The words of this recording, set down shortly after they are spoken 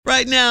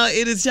right, now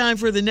it is time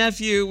for the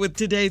nephew with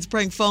today's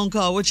prank phone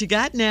call. What you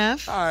got,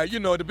 Neff? All right,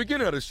 at the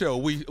beginning of the show,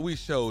 we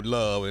showed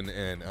love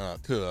and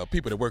to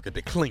people that work at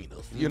the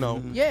cleaners. Yeah,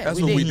 that's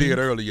we what did. we did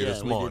earlier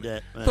this we morning.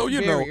 did that. So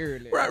Very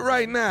early.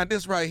 right now,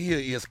 this right here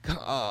is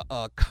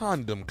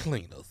condom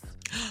cleaners.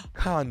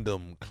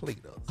 Condom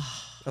cleaners.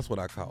 That's what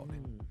I call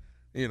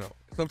it.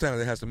 Sometimes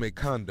it has to make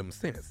condom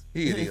sense.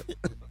 Here it is.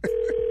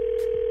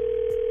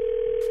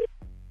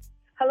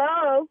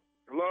 Hello,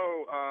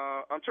 Hello,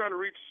 I'm trying to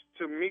reach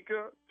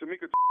Tamika.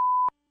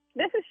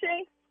 this is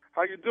she.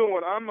 How you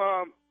doing?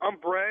 I'm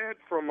Brad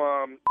from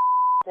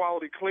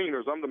Quality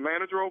Cleaners. I'm the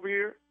manager over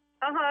here.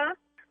 Uh-huh.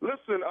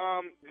 Listen,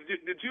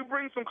 did you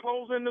bring some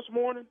clothes in this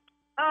morning?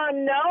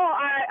 No,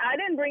 I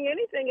didn't bring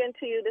anything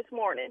into you this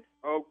morning.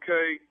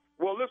 Okay.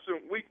 Well,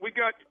 listen, we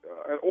got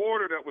an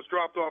order that was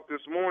dropped off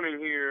this morning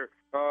here.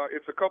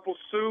 It's a couple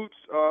suits,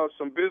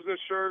 some business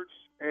shirts,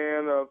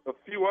 and a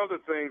few other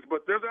things.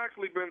 But there's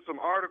actually been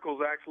some articles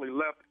actually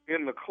left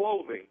in the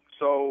clothing.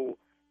 So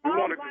we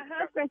wanted my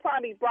husband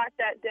probably brought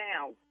that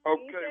down.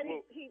 Okay. You said well,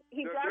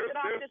 he dropped it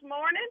off this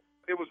morning?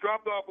 It was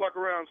dropped off like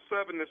around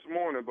 7 this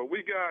morning, but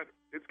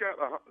it's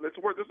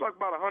like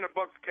about $100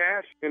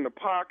 cash in the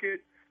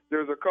pocket.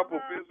 There's a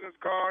couple business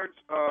cards.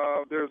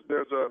 There's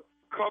a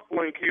cuff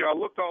link here. I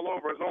looked all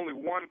over. There's only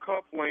one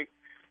cuff link,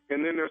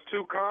 and then there's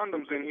 2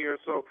 condoms in here.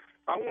 So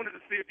I wanted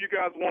to see if you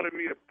guys wanted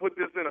me to put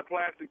this in a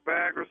plastic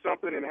bag or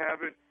something and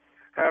have it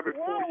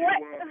for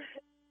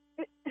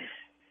you.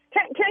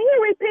 Can you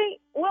repeat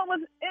what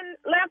was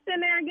left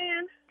in there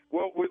again?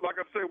 Well, like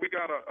I said, we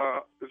got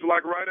it's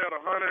like right at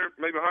 100,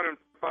 maybe $105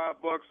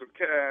 of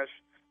cash.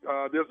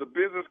 There's a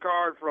business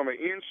card from an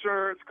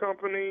insurance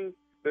company.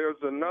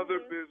 There's another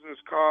business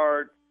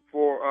card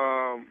for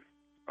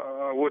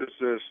what is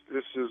this?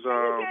 This is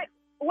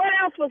what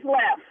else was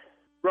left?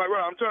 Right.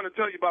 I'm trying to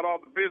tell you about all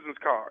the business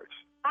cards.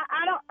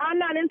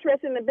 I'm not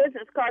interested in the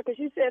business card because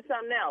you said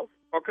something else.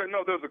 Okay,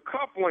 no, there's a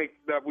cuff link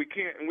that we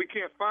can't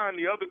find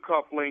the other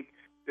cuff link.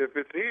 If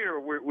it's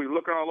here, we're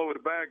looking all over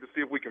the bag to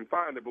see if we can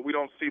find it, but we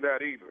don't see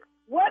that either.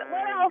 What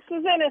else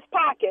is in his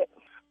pocket?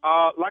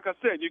 Like I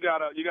said, you got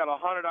 $100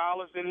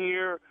 in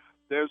here.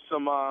 There's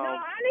some.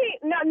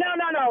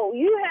 No.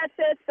 You had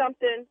said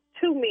something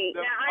to me.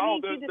 Now I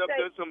need you to say.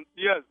 There's some.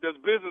 Yes, there's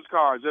business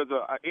cards. There's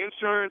an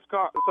insurance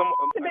card.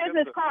 The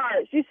business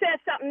cards. You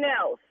said something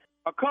else.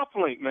 A cuff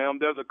link, ma'am.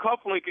 There's a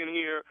cuff link in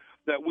here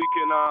that we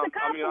can. The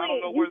cuff link. I don't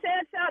know you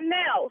said something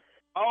else.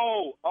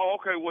 Oh,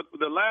 okay. Well,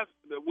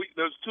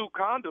 there's 2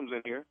 condoms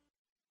in here.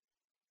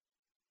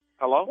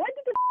 Hello? What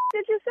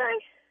did you say?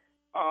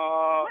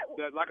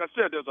 Like I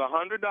said, there's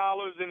 $100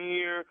 in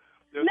here.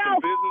 There's no,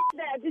 some business.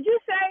 That. Did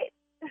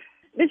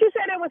you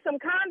say there was some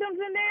condoms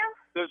in there?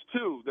 There's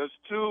 2. There's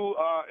 2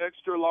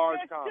 extra large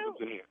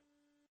condoms in here.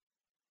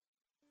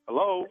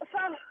 Hello?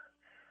 So,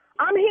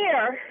 I'm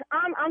here.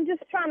 I'm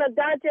just trying to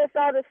digest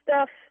all the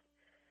stuff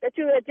that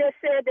you had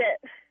just said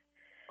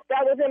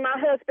that was in my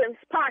husband's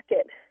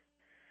pocket.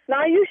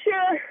 Now, are you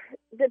sure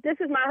that this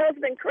is my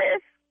husband,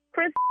 Chris?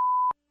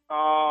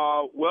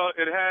 Well,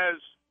 it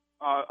has.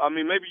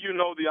 Maybe you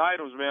know the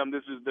items, ma'am.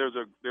 There's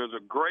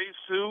a gray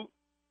suit.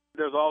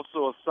 There's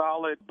also a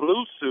solid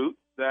blue suit.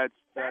 That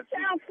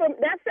sounds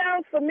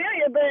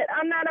familiar, but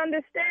I'm not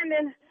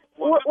understanding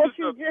what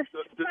you just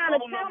trying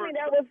to tell me.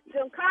 That was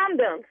the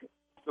condoms.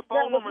 The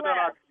phone number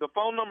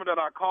that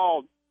I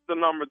called, the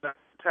number that's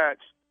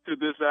attached to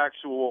this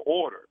actual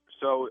order.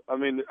 So,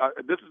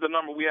 this is the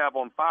number we have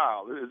on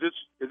file. Is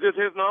this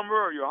his number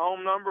or your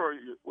home number or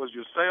was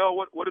your cell?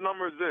 What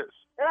number is this?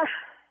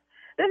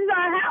 This is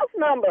our house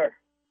number.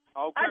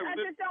 Okay. I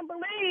just don't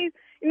believe,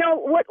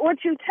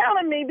 what you're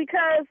telling me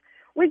because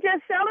we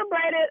just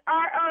celebrated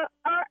our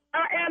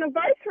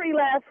anniversary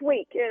last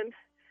week, and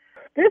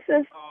this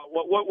is.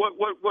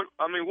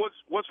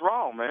 What's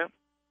wrong, man?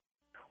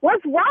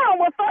 What's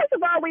wrong? Well, first of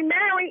all, we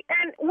married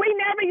and we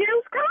never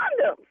used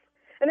condoms.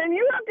 And then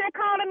you up there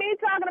calling me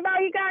talking about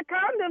he got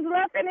condoms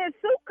left in his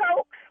suit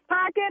coat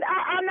pocket.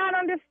 I'm not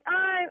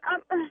understanding.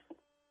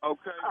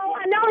 Okay. Oh,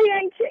 I know he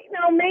ain't cheating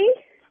on me.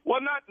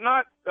 Well, not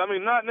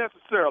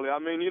necessarily.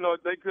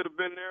 They could have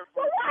been there.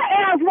 Well, what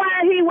else?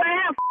 Why he would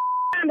have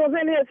condoms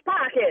in his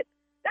pocket?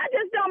 That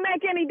just don't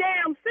make any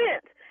damn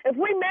sense. If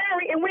we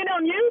marry and we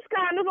don't use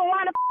condoms, then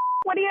why the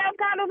would he have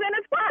condoms in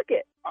his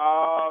pocket?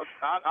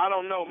 I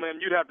don't know, man.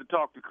 You'd have to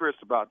talk to Chris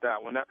about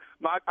that one.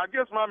 I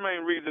guess my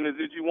main reason is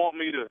that you want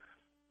me to.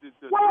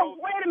 Well,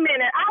 wait a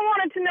minute. I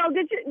wanted to know,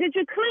 did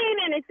you clean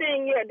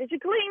anything yet? Did you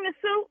clean the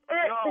suit?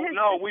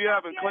 No, we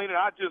haven't cleaned it.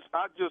 I just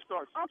started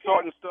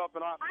sorting stuff,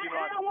 and I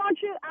don't want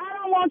you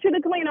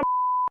to clean a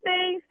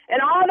thing. And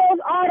all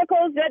those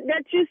articles that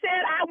you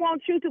said, I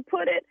want you to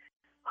put it.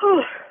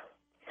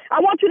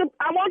 I want you to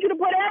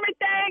put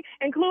everything,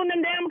 including them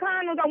damn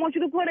condoms. I want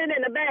you to put it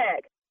in the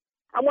bag.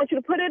 I want you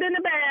to put it in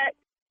the bag.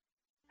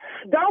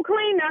 Don't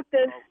clean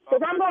nothing, because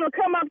I'm going to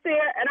come up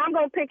there and I'm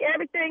going to pick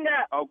everything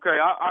up. Okay,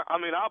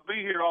 I'll be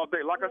here all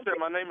day. Like I said,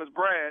 my name is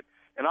Brad,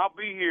 and I'll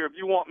be here if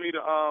you want me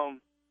to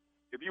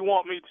If you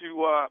want me to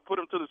put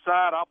them to the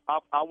side,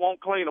 I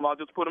won't clean them. I'll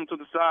just put them to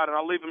the side, and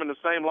I'll leave them in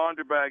the same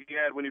laundry bag he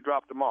had when he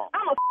dropped them off.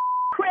 I'm going to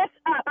Chris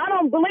up. I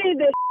don't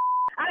believe this.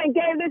 I done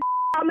gave this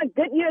all my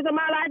good years of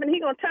my life, and he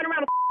going to turn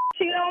around and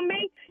cheat on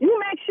me? You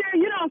make sure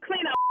you don't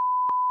clean up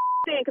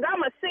thing, because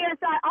I'm going to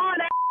CSI all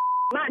that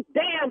my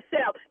damn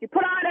self. You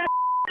put all that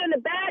in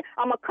the bag,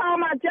 I'm going to call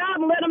my job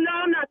and let them know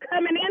I'm not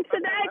coming in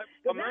today.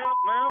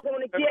 Ma'am,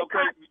 going to get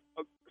caught.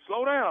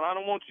 Slow down. I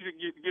don't want you to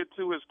get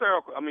too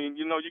hysterical. I mean,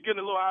 you're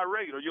getting a little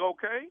irate. Are you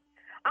okay?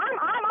 I'm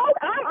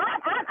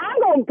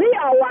going to be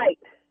all right.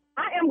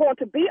 I am going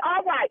to be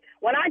all right.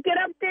 When I get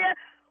up there,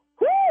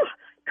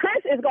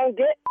 Chris is going to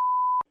get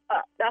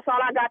up. That's all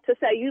I got to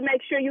say. You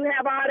make sure you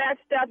have all that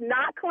stuff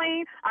not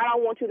clean. I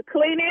don't want you to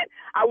clean it.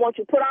 I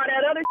want you to put all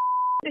that other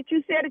that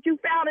you said that you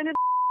found in his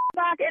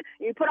pocket.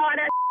 You put all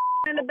that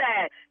in the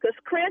bag. Because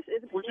Chris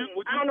is,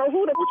 I don't know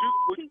who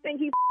he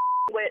think he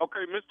with.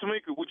 Okay, Miss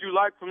Tamika, would you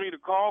like for me to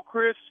call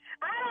Chris?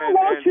 I don't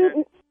want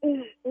you.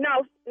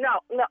 No.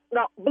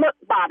 Look,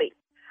 Bobby,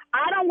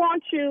 I don't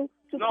want you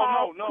to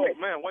call Chris.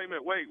 Man, wait a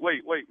minute.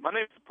 Wait. My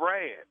name's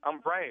Brad.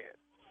 I'm Brad.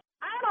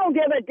 I don't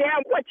give a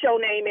damn what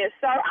your name is,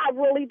 sir. I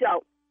really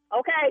don't.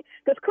 Okay?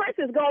 Because Chris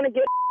is going to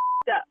get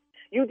up.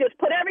 You just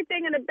put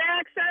everything in the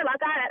bag, sir, like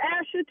I had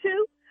asked you to.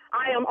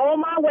 I am on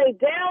my way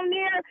down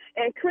there,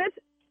 and Chris,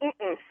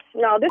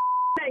 no, this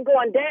ain't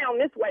going down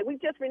this way. We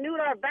just renewed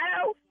our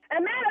vows.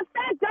 And matter of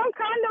fact, don't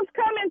condoms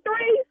come in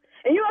threes?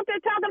 And you up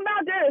there talking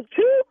about there's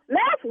two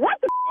left? What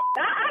the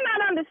I'm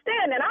not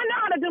understanding. I know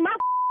how to do my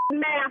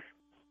math,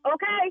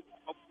 okay?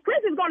 Chris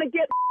is going to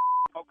get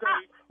up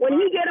when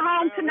he get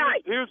home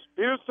tonight. Here's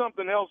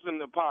something else in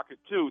the pocket,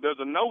 too.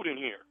 There's a note in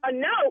here. A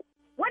note?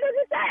 What does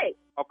it say?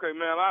 Okay,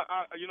 man,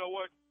 I you know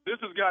what? This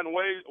has gotten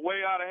way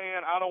out of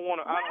hand. I don't want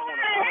to.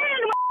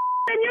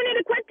 And you need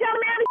to quit telling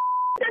me every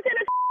that's in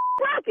the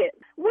pocket.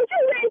 Would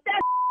you read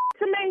that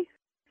to me?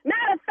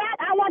 Matter of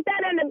fact, I want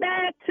that in the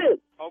bag, too.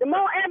 Okay. The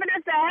more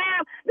evidence I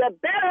have, the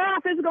better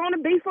off it's going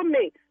to be for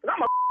me. Because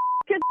I'm going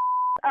to kiss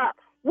up.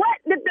 What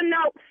did the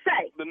note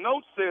say? The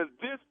note says,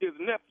 this is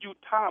nephew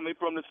Tommy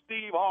from the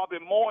Steve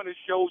Harvey Morning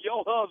Show.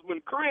 Your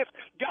husband, Chris,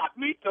 got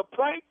me to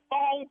prank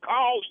phone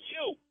call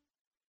you.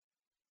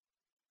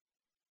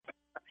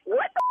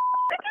 What the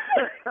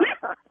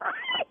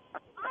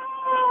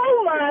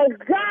Oh, my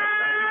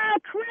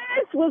God.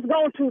 Chris was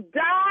going to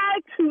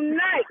die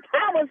tonight.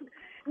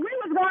 We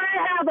was going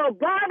to have a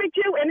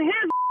barbecue in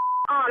his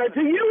honor. Do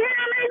you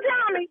hear me,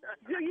 Tommy?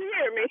 Do you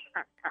hear me?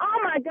 Oh,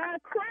 my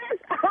God, Chris.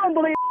 I don't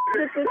believe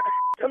this is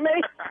to me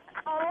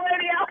on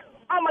radio.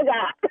 Oh, my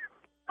God.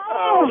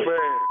 Oh,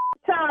 man.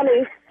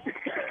 Tommy.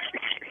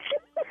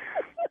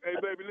 Hey,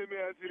 baby, let me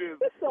ask you this.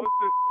 What's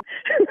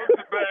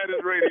the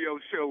baddest radio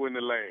show in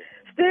the land?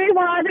 Steve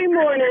Harvey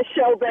Morning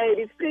Show,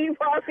 baby. Steve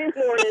Harvey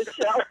Morning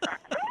Show.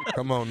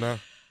 Come on now.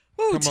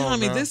 Oh,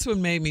 Tommy, this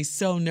one made me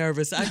so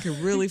nervous. I could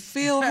really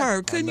feel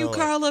her. Couldn't you,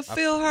 Carla,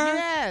 feel her?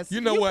 Yes.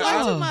 You know what?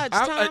 Too much,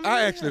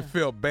 I actually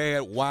felt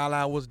bad while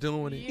I was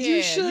doing it. Yeah,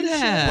 you should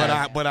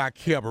have. But I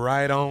kept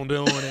right on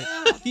doing it.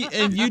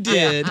 And you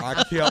did.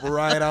 I kept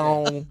right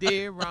on.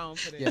 Dead wrong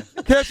for that. Yeah.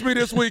 Catch me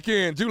this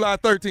weekend, July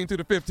 13th to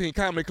the 15th,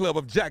 Comedy Club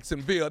of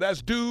Jacksonville.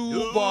 That's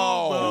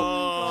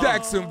Duval.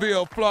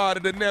 Jacksonville,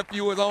 Florida. The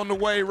nephew is on the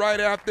way. Right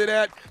after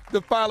that,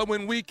 the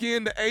following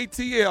weekend, the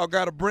ATL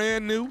got a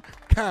brand new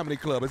comedy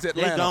club. It's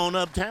Atlanta. They gone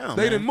uptown.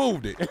 They done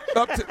moved it.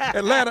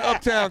 Atlanta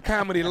Uptown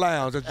Comedy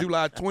Lounge. That's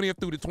July 20th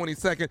through the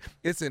 22nd.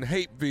 It's in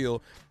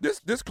Hapeville.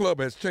 This club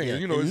has changed. Yeah,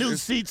 you know, new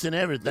seats and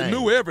everything.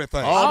 New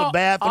everything. All the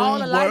bathrooms all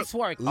the lights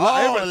work.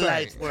 All the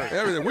lights work.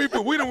 Everything.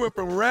 We done went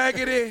from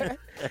raggedy to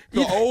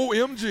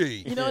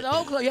OMG. You know, the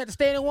old club, you had to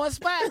stay in one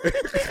spot.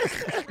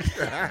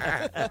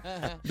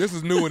 This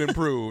is new and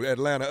improved.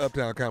 Atlanta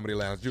Uptown Comedy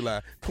Lounge,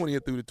 July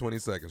 20th through the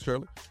 22nd.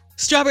 Shirley?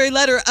 Strawberry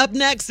Letter up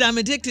next. I'm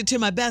addicted to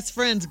my best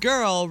friend's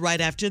girl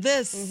right after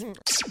this.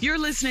 You're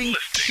listening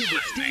to the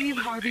Steve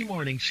Harvey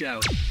Morning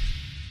Show.